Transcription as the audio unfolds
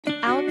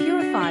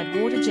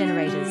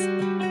generators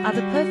are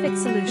the perfect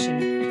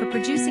solution for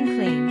producing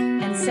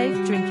clean and safe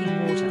drinking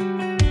water.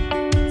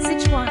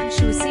 Sichuan,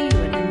 Shuisiyuan.